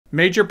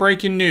Major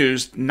breaking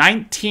news,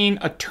 19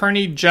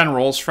 attorney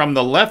generals from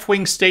the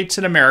left-wing states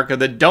in America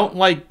that don't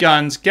like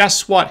guns,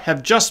 guess what,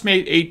 have just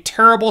made a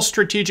terrible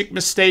strategic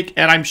mistake,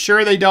 and I'm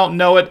sure they don't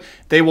know it.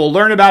 They will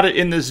learn about it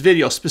in this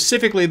video.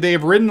 Specifically, they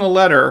have written a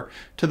letter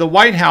to the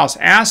White House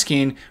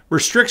asking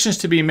restrictions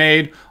to be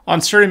made on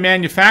certain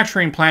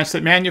manufacturing plants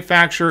that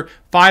manufacture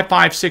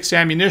 5.56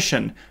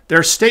 ammunition.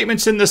 Their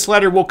statements in this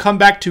letter will come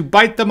back to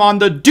bite them on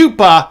the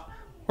dupa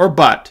or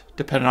butt,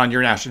 depending on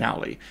your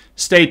nationality.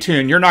 Stay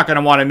tuned. You're not going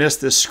to want to miss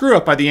this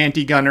screw-up by the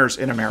anti-gunners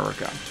in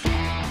America.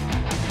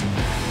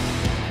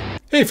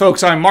 Hey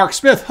folks, I'm Mark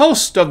Smith,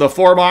 host of the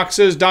Four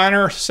Boxes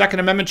Diner Second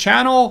Amendment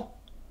channel,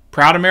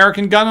 proud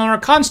American gun owner,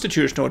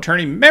 constitutional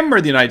attorney, member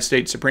of the United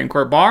States Supreme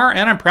Court Bar,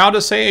 and I'm proud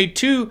to say a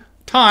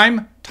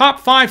two-time top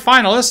 5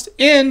 finalist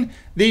in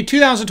the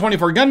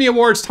 2024 Gundy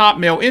Awards Top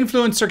Male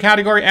Influencer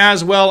category,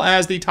 as well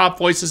as the Top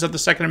Voices of the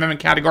Second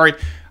Amendment category.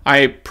 I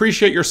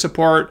appreciate your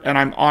support, and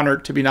I'm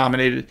honored to be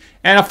nominated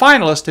and a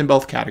finalist in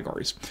both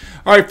categories.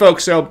 All right,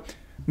 folks, so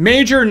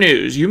major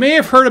news. You may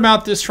have heard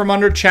about this from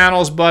other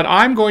channels, but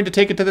I'm going to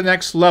take it to the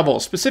next level.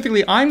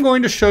 Specifically, I'm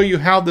going to show you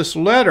how this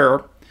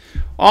letter,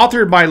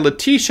 authored by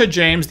Letitia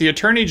James, the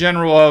Attorney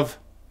General of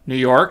New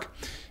York,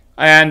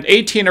 and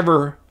 18 of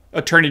her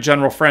Attorney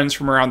General friends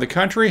from around the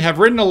country, have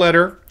written a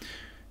letter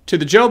to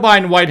the Joe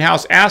Biden White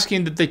House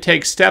asking that they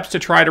take steps to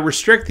try to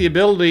restrict the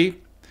ability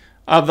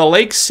of the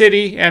Lake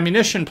City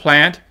ammunition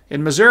plant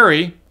in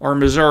Missouri, or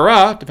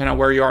Missouri, depending on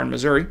where you are in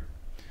Missouri,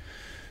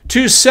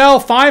 to sell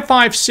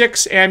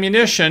 5.56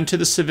 ammunition to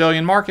the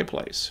civilian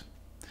marketplace.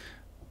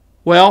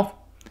 Well,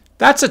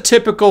 that's a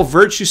typical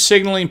virtue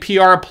signaling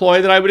PR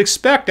ploy that I would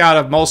expect out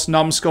of most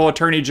numbskull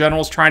attorney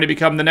generals trying to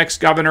become the next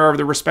governor of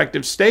the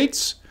respective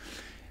states.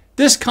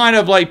 This kind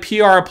of like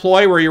PR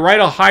ploy where you write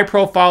a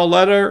high-profile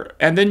letter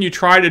and then you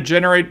try to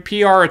generate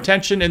PR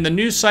attention in the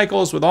news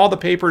cycles with all the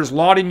papers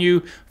lauding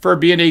you for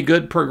being a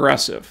good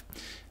progressive.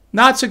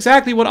 That's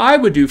exactly what I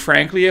would do,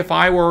 frankly, if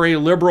I were a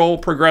liberal,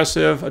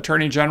 progressive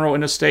attorney general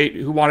in a state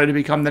who wanted to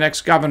become the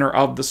next governor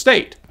of the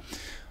state.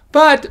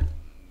 But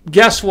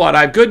guess what?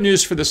 I have good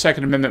news for the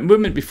Second Amendment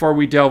movement before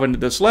we delve into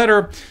this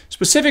letter.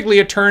 Specifically,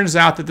 it turns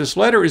out that this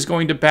letter is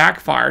going to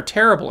backfire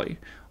terribly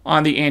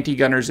on the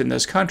anti-gunners in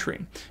this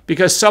country,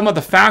 because some of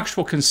the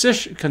factual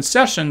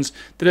concessions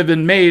that have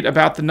been made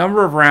about the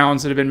number of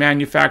rounds that have been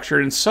manufactured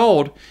and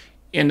sold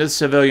in the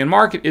civilian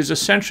market is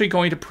essentially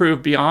going to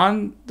prove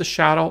beyond the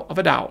shadow of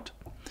a doubt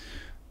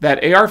that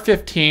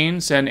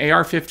AR-15s and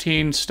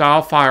AR-15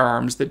 style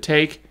firearms that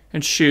take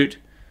and shoot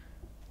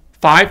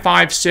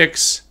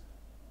 5.56,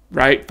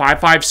 right,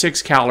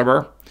 5.56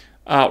 caliber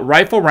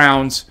rifle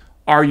rounds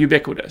are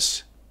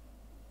ubiquitous.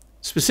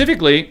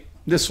 Specifically,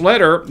 this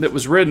letter that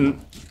was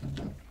written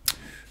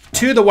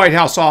to the White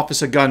House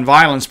Office of Gun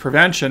Violence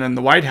Prevention in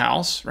the White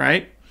House,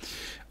 right?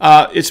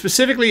 It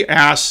specifically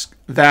asks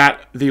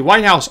that the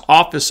White House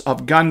Office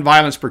of Gun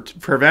Violence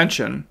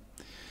Prevention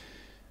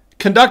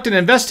conduct an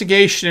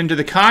investigation into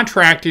the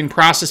contracting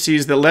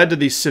processes that led to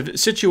the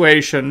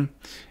situation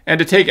and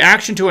to take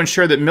action to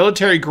ensure that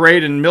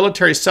military-grade and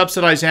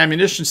military-subsidized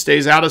ammunition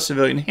stays out of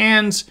civilian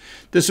hands.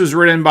 This was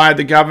written by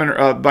the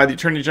governor, by the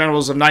attorney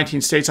generals of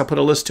 19 states. I'll put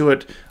a list to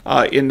it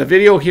in the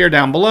video here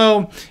down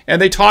below.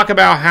 And they talk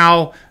about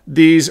how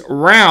these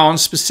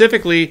rounds,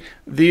 specifically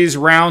these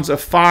rounds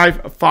of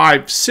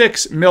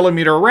 5.56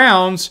 millimeter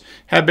rounds,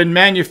 have been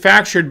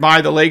manufactured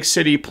by the Lake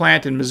City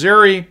plant in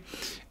Missouri,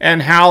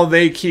 and how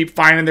they keep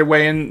finding their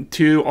way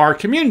into our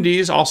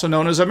communities, also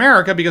known as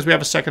America, because we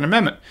have a Second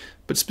Amendment.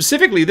 But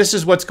specifically, this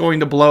is what's going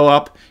to blow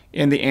up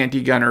in the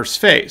anti-gunners'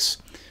 face.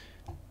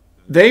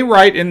 They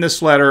write in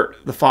this letter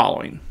the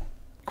following,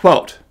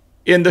 quote,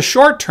 "In the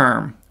short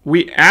term,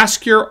 we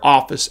ask your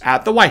office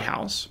at the White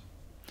House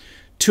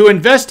to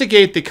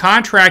investigate the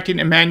contracting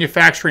and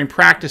manufacturing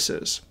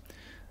practices,"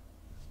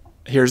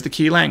 here's the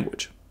key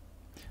language,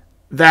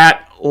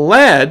 "that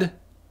led,"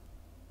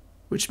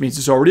 which means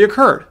it's already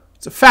occurred,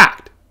 it's a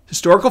fact,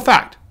 historical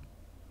fact,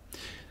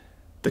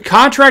 "the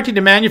contracting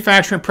and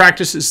manufacturing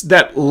practices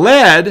that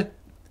led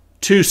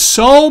to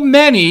so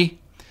many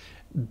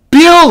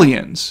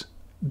billions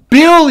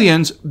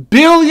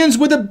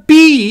with a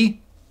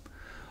B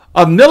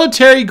of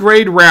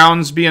military-grade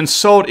rounds being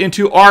sold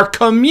into our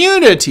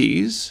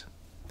communities,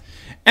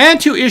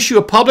 and to issue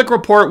a public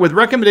report with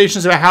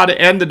recommendations about how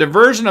to end the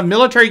diversion of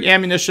military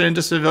ammunition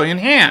into civilian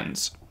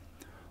hands."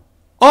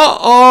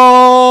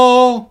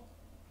 Uh-oh!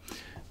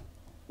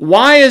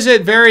 Why is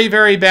it very,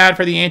 very bad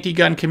for the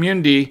anti-gun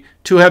community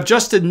to have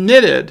just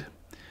admitted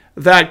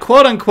that,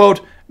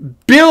 quote-unquote,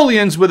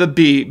 billions with a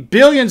B,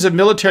 billions of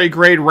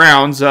military-grade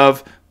rounds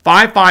of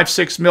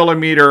 5.56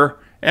 millimeter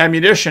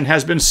ammunition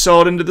has been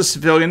sold into the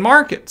civilian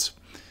markets?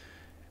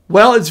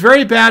 Well, it's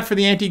very bad for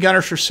the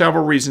anti-gunners for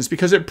several reasons,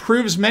 because it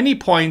proves many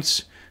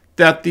points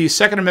that the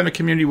Second Amendment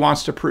community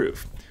wants to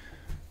prove.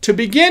 To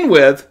begin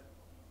with,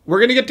 we're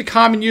going to get to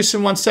common use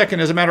in 1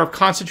 second as a matter of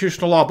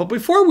constitutional law. But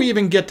before we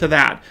even get to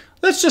that,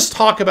 let's just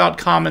talk about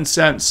common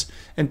sense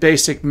and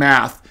basic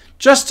math,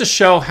 just to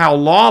show how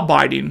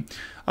law-abiding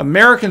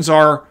Americans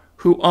are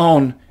who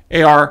own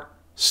AR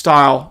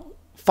style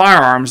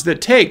firearms that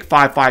take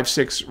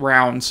 5.56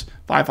 rounds,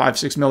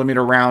 5.56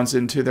 millimeter rounds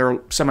into their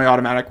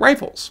semi-automatic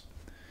rifles.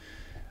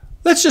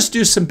 Let's just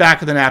do some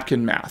back of the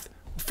napkin math.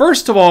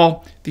 First of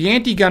all, the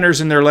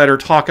anti-gunners in their letter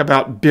talk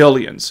about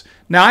billions.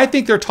 Now, I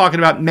think they're talking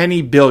about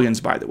many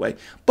billions, by the way.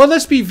 But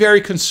let's be very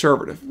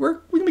conservative. We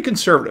can be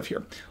conservative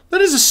here.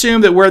 Let us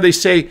assume that where they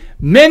say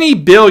many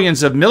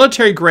billions of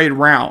military-grade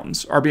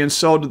rounds are being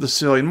sold to the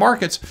civilian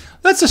markets,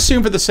 let's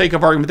assume for the sake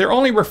of argument they're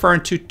only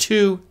referring to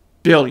 2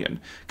 billion.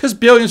 Because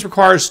billions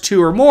requires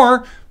 2 or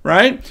more,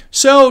 right?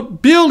 So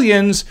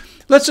billions,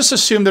 let's just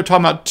assume they're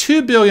talking about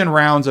 2 billion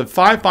rounds of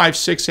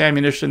 5.56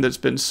 ammunition that's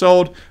been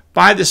sold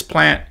by this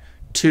plant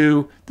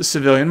to the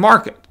civilian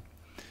market.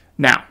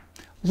 Now,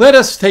 let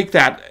us take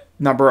that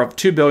number of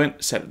 2 billion,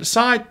 set it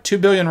aside, 2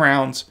 billion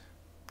rounds,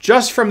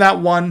 just from that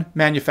one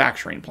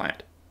manufacturing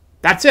plant.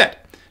 That's it.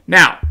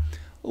 Now,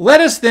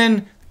 let us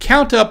then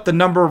count up the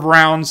number of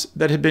rounds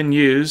that have been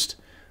used,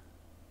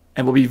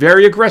 and we'll be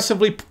very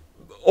aggressively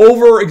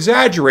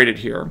over-exaggerated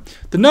here.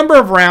 The number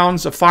of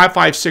rounds of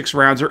 5.56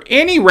 rounds, or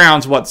any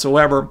rounds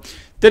whatsoever,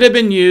 that have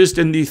been used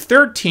in the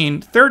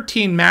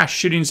 13 mass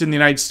shootings in the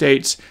United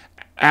States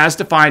as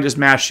defined as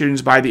mass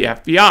shootings by the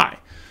FBI.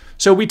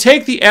 So we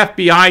take the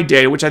FBI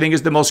data, which I think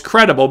is the most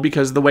credible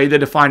because of the way they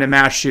define a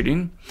mass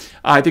shooting.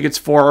 I think it's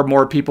 4 or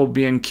more people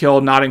being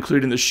killed, not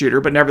including the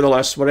shooter. But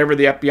nevertheless, whatever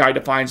the FBI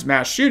defines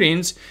mass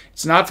shootings,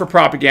 it's not for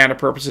propaganda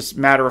purposes. It's a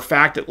matter of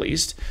fact, at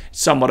least.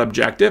 It's somewhat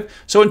objective.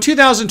 So in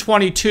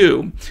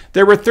 2022,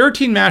 there were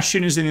 13 mass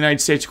shootings in the United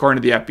States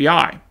according to the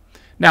FBI.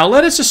 Now,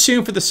 let us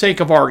assume for the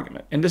sake of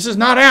argument, and this is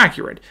not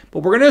accurate,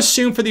 but we're going to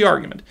assume for the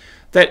argument,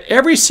 that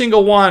every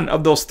single one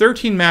of those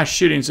 13 mass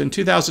shootings in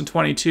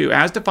 2022,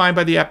 as defined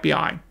by the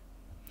FBI,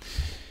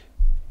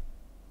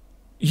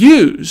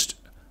 used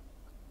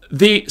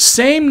the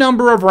same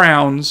number of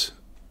rounds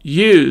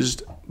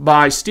used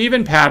by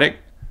Stephen Paddock,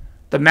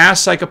 the mass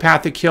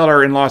psychopathic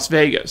killer in Las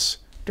Vegas,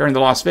 during the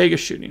Las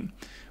Vegas shooting,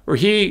 where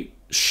he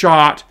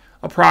shot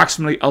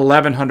approximately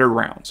 1,100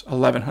 rounds.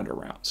 1,100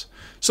 rounds.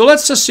 So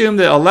let's assume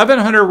that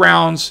 1,100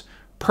 rounds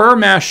per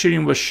mass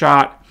shooting was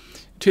shot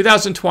in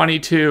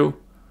 2022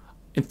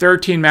 in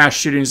 13 mass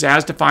shootings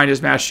as defined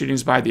as mass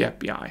shootings by the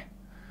FBI.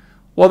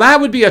 Well,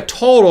 that would be a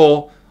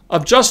total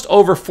of just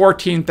over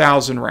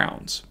 14,000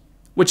 rounds,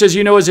 which, as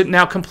you know, is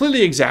now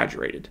completely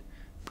exaggerated.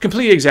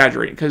 Completely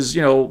exaggerating because,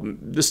 you know,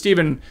 the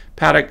Stephen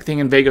Paddock thing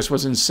in Vegas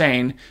was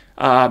insane.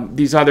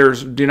 These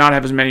others do not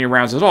have as many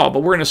rounds at all, but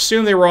we're going to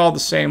assume they were all the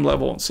same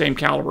level, same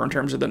caliber in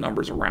terms of the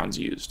numbers of rounds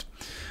used.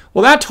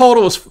 Well, that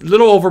total was a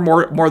little over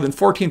more than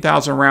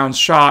 14,000 rounds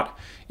shot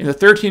in the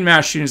 13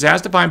 mass shootings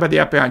as defined by the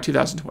FBI in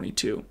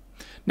 2022.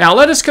 Now,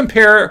 let us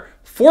compare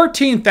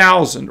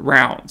 14,000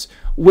 rounds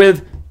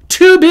with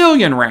 2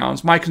 billion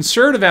rounds, my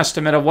conservative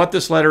estimate of what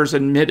this letter is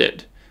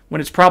admitted,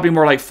 when it's probably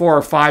more like 4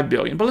 or 5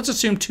 billion, but let's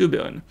assume 2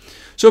 billion.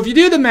 So if you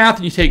do the math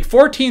and you take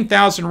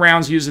 14,000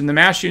 rounds used in the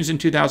mass shootings in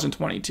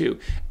 2022,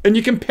 and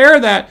you compare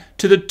that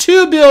to the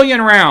 2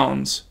 billion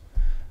rounds,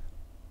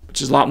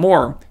 which is a lot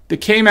more, that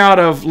came out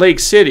of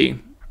Lake City,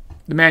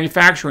 the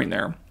manufacturing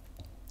there,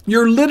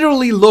 you're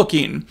literally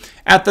looking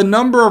at the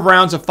number of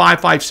rounds of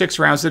 5.56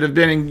 rounds that have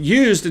been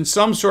used in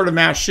some sort of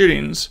mass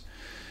shootings,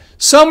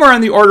 somewhere in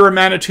the order of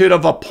magnitude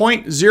of a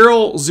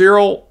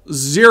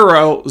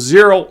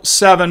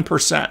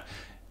 0.00007%.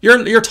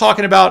 You're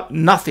talking about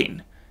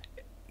nothing.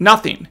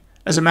 Nothing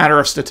as a matter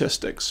of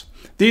statistics.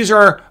 These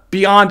are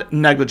beyond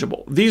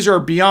negligible. These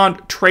are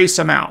beyond trace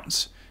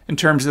amounts in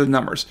terms of the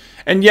numbers.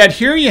 And yet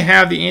here you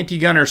have the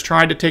anti-gunners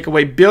trying to take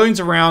away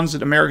billions of rounds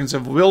that Americans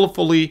have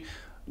willfully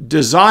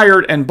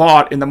desired and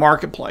bought in the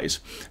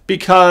marketplace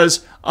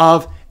because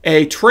of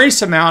a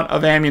trace amount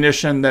of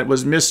ammunition that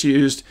was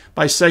misused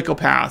by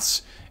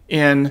psychopaths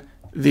in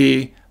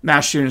the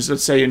mass shootings,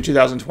 let's say in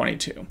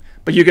 2022.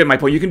 But you get my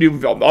point. You can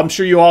do, I'm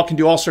sure you all can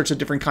do all sorts of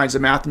different kinds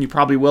of math, and you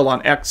probably will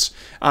on X,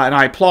 and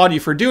I applaud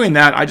you for doing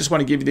that. I just want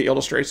to give you the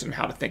illustration of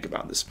how to think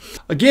about this.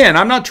 Again,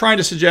 I'm not trying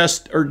to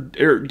suggest or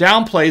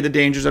downplay the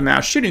dangers of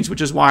mass shootings, which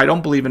is why I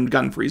don't believe in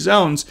gun-free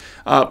zones.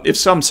 If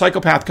some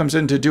psychopath comes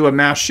in to do a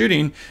mass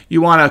shooting,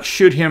 you want to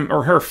shoot him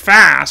or her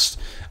fast,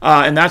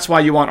 and that's why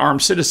you want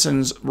armed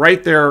citizens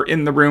right there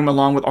in the room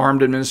along with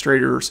armed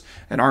administrators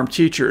and armed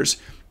teachers,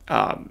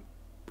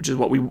 which is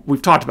what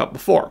we've talked about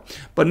before.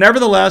 But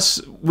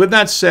nevertheless, with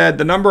that said,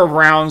 the number of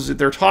rounds that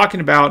they're talking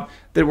about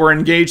that were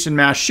engaged in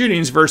mass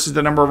shootings versus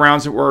the number of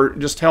rounds that were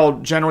just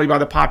held generally by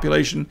the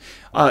population,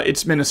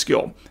 it's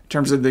minuscule in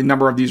terms of the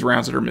number of these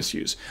rounds that are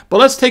misused. But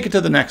let's take it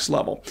to the next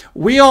level.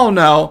 We all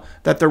know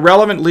that the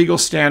relevant legal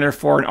standard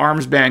for an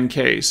arms ban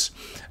case,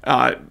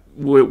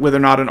 whether or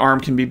not an arm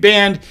can be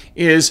banned,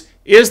 is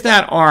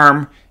that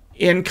arm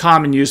in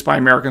common use by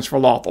Americans for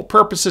lawful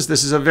purposes.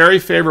 This is a very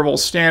favorable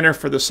standard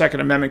for the Second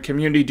Amendment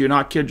community. Do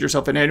not kid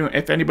yourself. And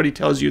if anybody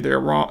tells you they're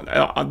wrong,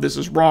 this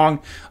is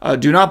wrong,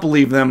 do not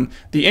believe them.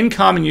 The in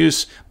common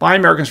use by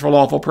Americans for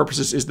lawful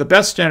purposes is the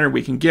best standard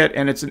we can get,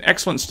 and it's an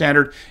excellent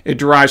standard. It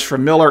derives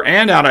from Miller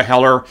and out of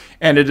Heller,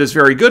 and it is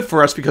very good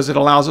for us because it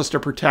allows us to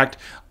protect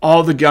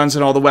all the guns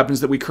and all the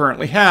weapons that we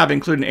currently have,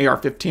 including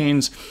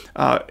AR-15s,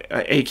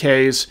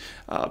 AKs,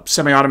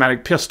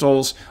 semi-automatic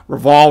pistols,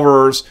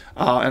 revolvers,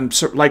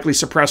 and likely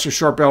suppressor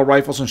short-barrel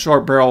rifles and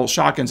short-barrel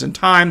shotguns in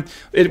time.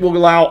 It will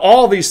allow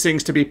all these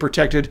things to be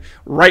protected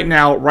right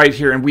now, right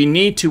here, and we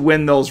need to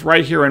win those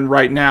right here and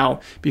right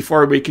now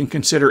before we can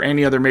consider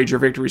any other major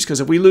victories,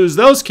 because if we lose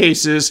those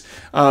cases,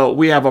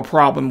 we have a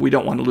problem. We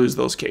don't want to lose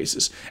those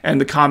cases,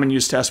 and the common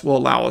use test will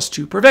allow us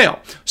to prevail.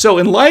 So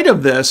in light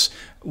of this,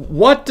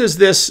 what does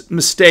this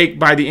mistake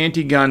by the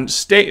anti-gun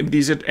state,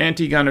 these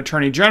anti-gun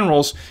attorney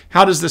generals,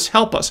 how does this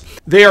help us?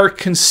 They are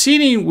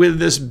conceding with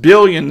this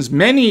billions,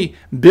 many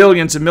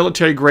billions of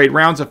military-grade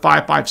rounds of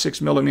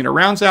 5.56 millimeter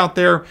rounds out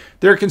there.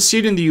 They're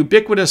conceding the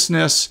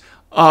ubiquitousness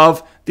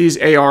of these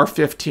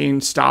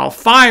AR-15 style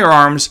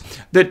firearms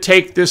that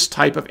take this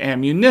type of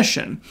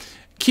ammunition.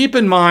 Keep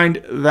in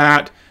mind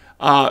that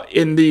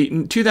in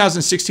the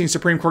 2016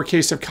 Supreme Court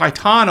case of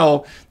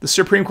Caetano, the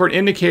Supreme Court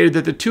indicated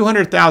that the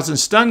 200,000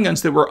 stun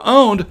guns that were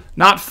owned,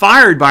 not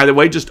fired by the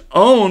way, just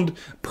owned,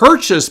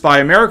 purchased by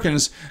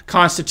Americans,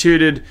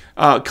 constituted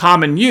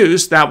common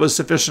use. That was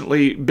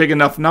sufficiently big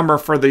enough number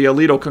for the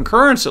Alito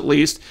concurrence at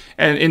least,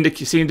 and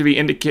seemed to be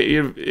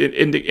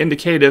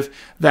indicative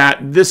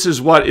that this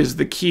is what is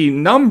the key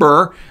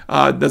number.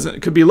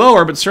 It could be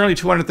lower, but certainly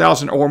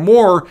 200,000 or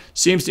more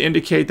seems to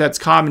indicate that's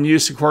common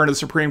use according to the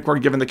Supreme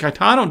Court given the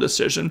Caetano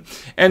decision.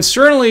 And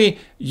certainly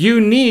you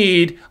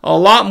need a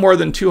lot more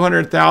than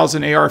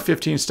 200,000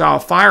 AR-15 style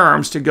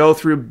firearms to go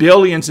through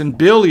billions and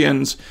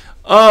billions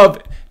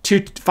of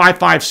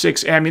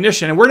 5.56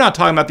 ammunition, and we're not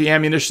talking about the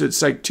ammunition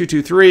that's like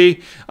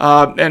 223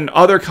 and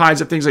other kinds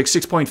of things like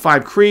 6.5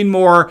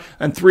 Creedmoor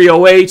and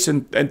 308s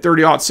and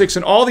 30-06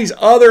 and all these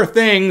other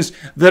things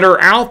that are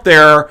out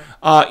there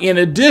in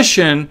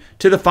addition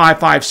to the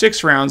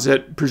 5.56 rounds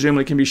that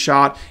presumably can be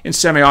shot in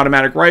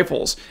semi-automatic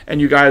rifles.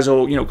 And you guys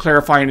will,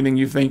 clarify anything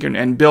you think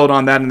and build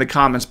on that in the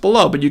comments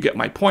below, but you get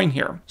my point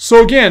here.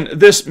 So again,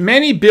 this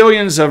many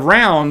billions of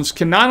rounds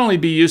can not only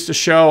be used to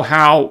show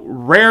how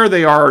rare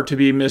they are to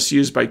be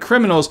misused by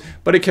criminals,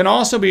 but it can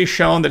also be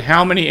shown that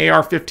how many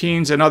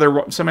AR-15s and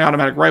other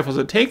semi-automatic rifles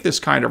that take this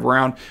kind of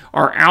round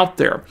are out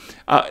there.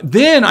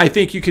 Then I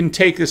think you can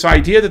take this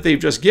idea that they've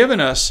just given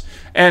us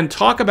and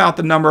talk about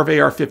the number of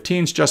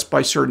AR-15s just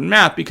by certain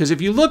math, because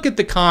if you look at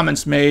the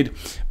comments made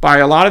by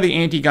a lot of the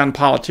anti-gun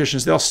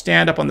politicians, they'll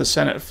stand up on the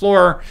Senate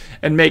floor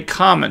and make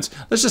comments.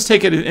 Let's just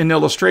take it an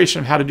illustration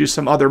of how to do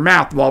some other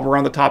math while we're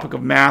on the topic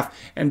of math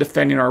and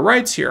defending our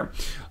rights here.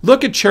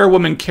 Look at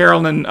Chairwoman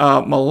Carolyn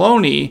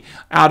Maloney,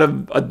 out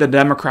of the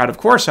Democrat, of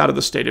course, out of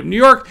the state of New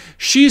York.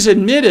 She's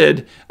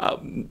admitted,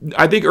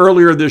 I think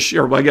earlier this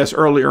year, well, I guess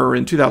earlier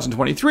in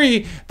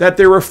 2023, that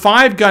there were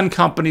 5 gun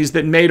companies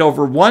that made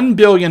over $1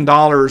 billion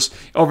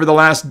over the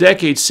last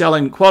decade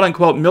selling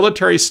quote-unquote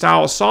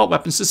military-style assault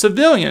weapons to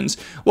civilians.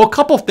 Well, a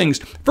couple things.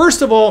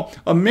 First of all,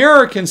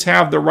 Americans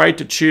have the right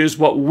to choose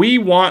what we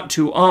want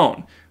to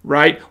own.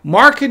 Right?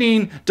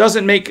 Marketing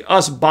doesn't make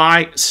us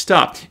buy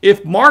stuff.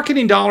 If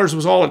marketing dollars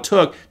was all it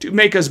took to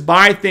make us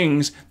buy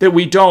things that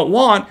we don't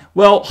want,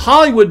 well,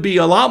 Hollywood would be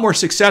a lot more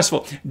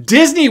successful.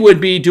 Disney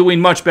would be doing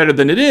much better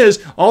than it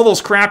is. All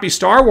those crappy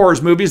Star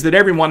Wars movies that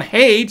everyone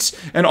hates,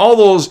 and all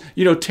those,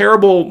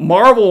 terrible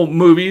Marvel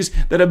movies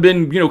that have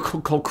been,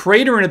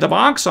 cratering at the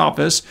box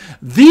office,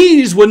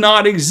 these would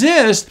not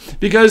exist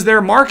because their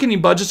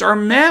marketing budgets are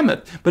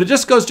mammoth. But it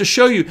just goes to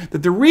show you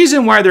that the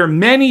reason why there are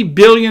many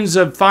billions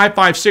of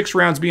 5.56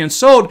 rounds being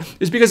sold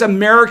is because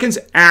Americans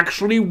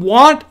actually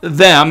want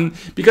them,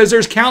 because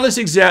there's countless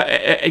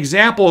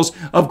examples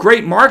of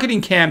great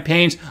marketing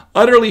campaigns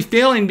utterly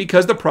failing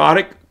because the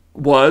product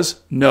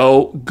was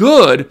no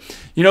good.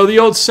 The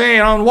old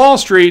saying on Wall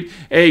Street,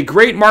 a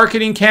great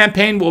marketing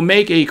campaign will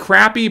make a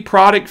crappy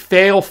product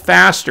fail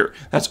faster.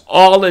 That's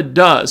all it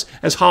does,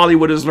 as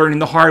Hollywood is learning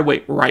the hard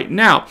way right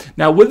now.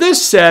 Now, with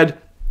this said,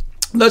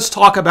 let's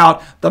talk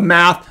about the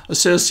math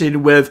associated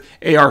with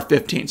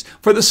AR-15s.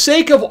 For the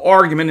sake of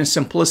argument and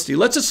simplicity,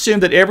 let's assume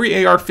that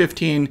every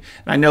AR-15, and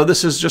I know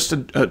this is just a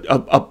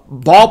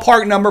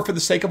ballpark number for the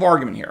sake of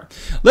argument here.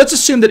 Let's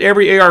assume that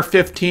every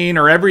AR-15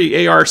 or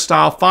every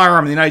AR-style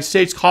firearm in the United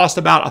States costs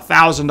about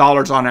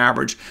 $1,000 on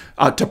average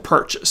to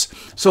purchase.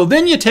 So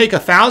then you take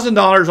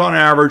 $1,000 on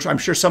average. I'm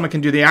sure someone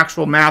can do the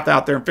actual math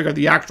out there and figure out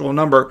the actual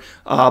number,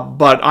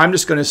 but I'm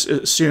just going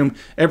to assume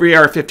every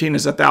AR-15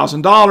 is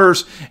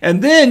 $1,000,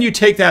 and then you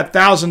take that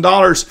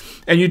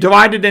 $1,000 and you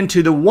divide it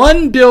into the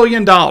 $1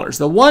 billion,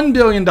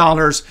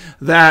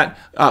 that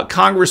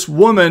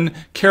Congresswoman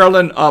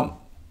Carolyn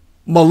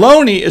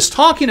Maloney is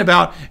talking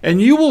about,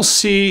 and you will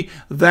see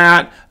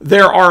that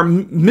there are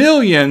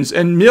millions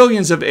and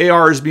millions of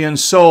ARs being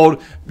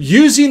sold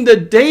using the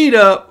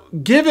data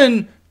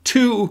given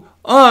to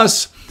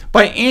us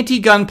by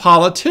anti-gun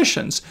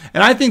politicians.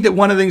 And I think that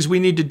one of the things we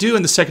need to do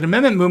in the Second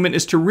Amendment movement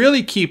is to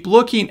really keep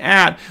looking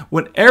at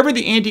whenever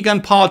the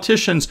anti-gun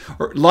politicians,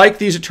 or like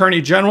these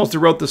attorney generals that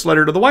wrote this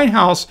letter to the White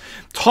House,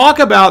 talk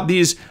about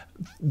these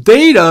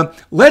data,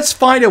 let's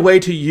find a way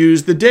to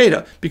use the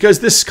data, because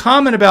this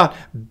comment about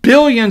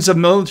billions of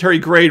military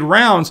grade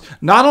rounds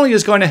not only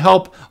is going to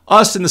help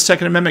us in the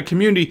Second Amendment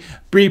community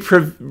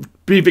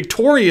be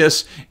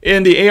victorious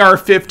in the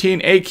AR-15,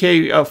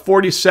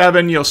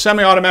 AK-47,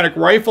 semi-automatic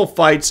rifle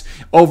fights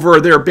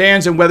over their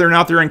bans and whether or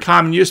not they're in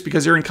common use,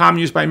 because they're in common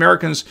use by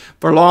Americans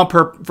for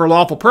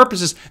lawful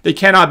purposes. They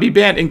cannot be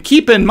banned. And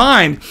keep in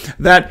mind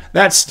that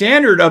that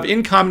standard of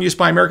in common use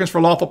by Americans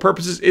for lawful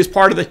purposes is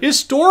part of the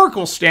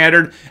historical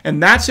standard,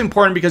 and that's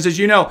important because, as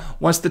you know,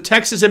 once the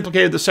text is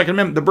implicated in the Second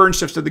Amendment, the burden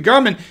shifts to the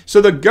government. So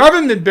the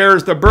government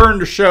bears the burden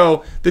to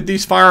show that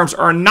these firearms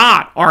are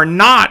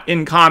not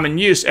in common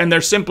use, and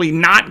they're simply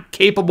not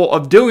capable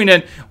of doing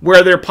it,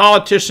 where their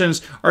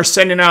politicians are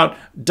sending out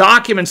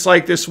documents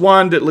like this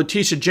one that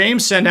Letitia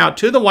James sent out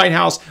to the White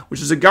House,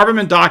 which is a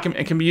government document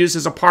and can be used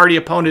as a party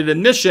opponent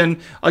admission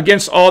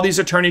against all these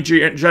attorney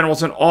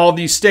generals in all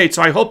these states.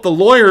 So I hope the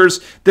lawyers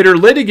that are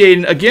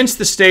litigating against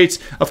the states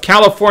of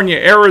California,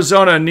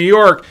 Arizona, New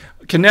York,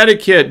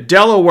 Connecticut,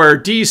 Delaware,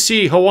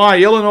 D.C.,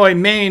 Hawaii, Illinois,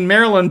 Maine,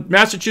 Maryland,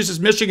 Massachusetts,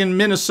 Michigan,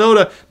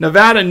 Minnesota,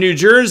 Nevada, New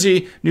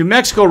Jersey, New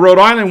Mexico, Rhode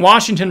Island,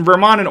 Washington,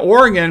 Vermont, and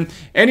Oregon,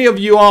 any of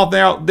you all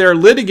out there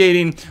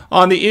litigating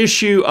on the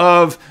issue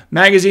of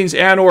magazines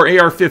and or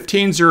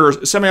AR-15s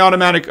or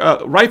semi-automatic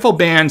rifle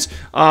bans,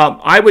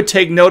 I would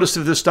take notice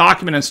of this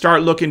document and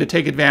start looking to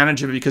take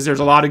advantage of it, because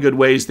there's a lot of good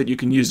ways that you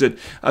can use it.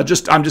 I'm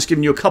just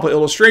giving you a couple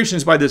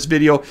illustrations by this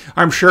video.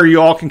 I'm sure you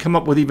all can come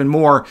up with even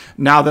more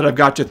now that I've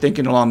got you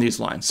thinking along these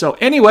lines. So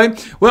anyway,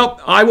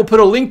 well, I will put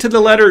a link to the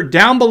letter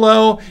down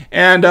below,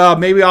 and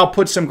maybe I'll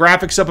put some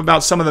graphics up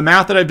about some of the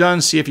math that I've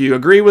done, see if you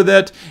agree with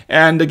it.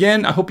 And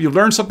again, I hope you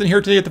learned something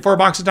here today at the 4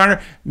 Boxes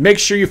Diner. Make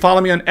sure you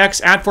follow me on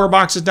X at 4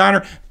 Boxes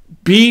Diner.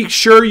 Be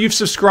sure you've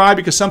subscribed,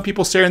 because some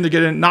people say they're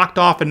getting knocked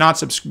off and not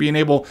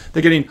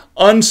they're getting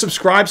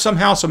unsubscribed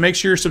somehow. So make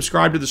sure you're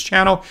subscribed to this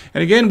channel.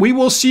 And again, we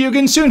will see you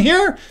again soon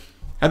here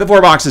at the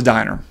 4 Boxes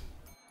Diner.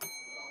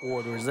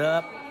 Orders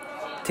up.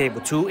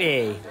 Table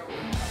 2A.